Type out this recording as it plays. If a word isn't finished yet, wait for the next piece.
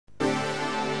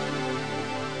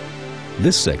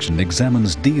This section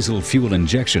examines diesel fuel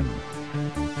injection.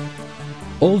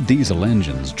 All diesel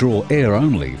engines draw air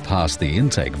only past the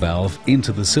intake valve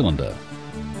into the cylinder.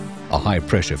 A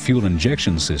high-pressure fuel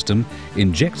injection system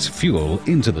injects fuel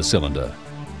into the cylinder.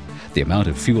 The amount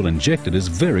of fuel injected is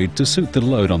varied to suit the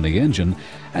load on the engine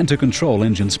and to control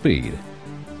engine speed.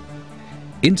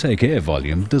 Intake air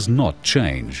volume does not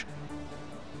change.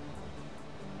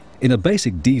 In a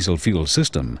basic diesel fuel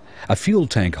system, a fuel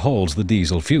tank holds the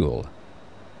diesel fuel.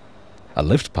 A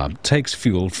lift pump takes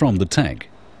fuel from the tank.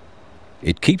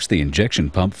 It keeps the injection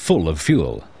pump full of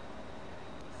fuel.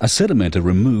 A sedimenter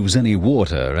removes any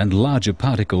water and larger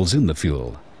particles in the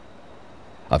fuel.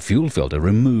 A fuel filter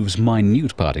removes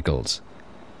minute particles.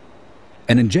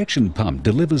 An injection pump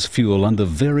delivers fuel under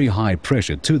very high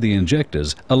pressure to the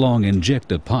injectors along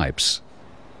injector pipes.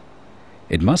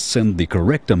 It must send the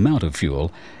correct amount of fuel,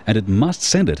 and it must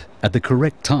send it at the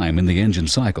correct time in the engine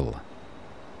cycle.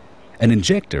 An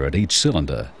injector at each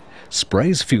cylinder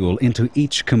sprays fuel into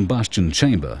each combustion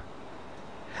chamber.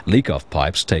 Leak-off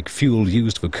pipes take fuel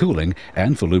used for cooling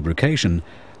and for lubrication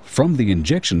from the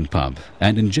injection pump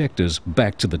and injectors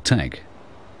back to the tank.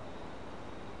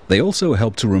 They also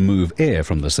help to remove air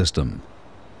from the system.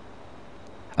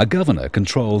 A governor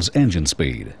controls engine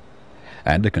speed,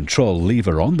 and a control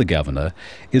lever on the governor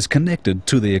is connected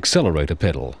to the accelerator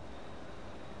pedal.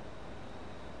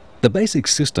 The basic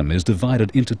system is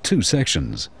divided into two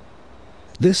sections.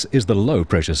 This is the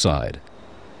low-pressure side.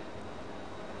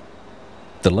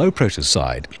 The low-pressure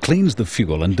side cleans the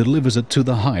fuel and delivers it to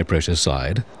the high-pressure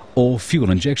side, or fuel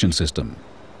injection system.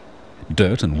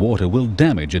 Dirt and water will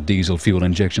damage a diesel fuel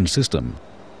injection system.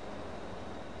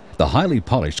 The highly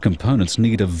polished components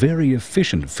need a very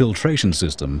efficient filtration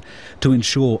system to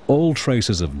ensure all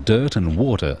traces of dirt and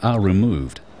water are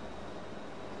removed.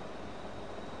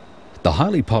 The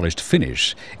highly polished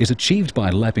finish is achieved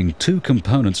by lapping two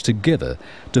components together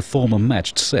to form a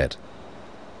matched set.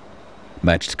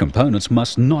 Matched components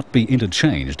must not be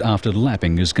interchanged after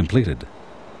lapping is completed.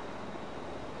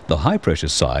 The high-pressure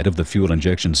side of the fuel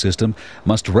injection system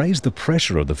must raise the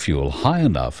pressure of the fuel high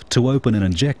enough to open an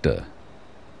injector.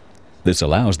 This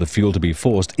allows the fuel to be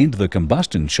forced into the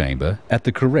combustion chamber at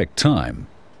the correct time.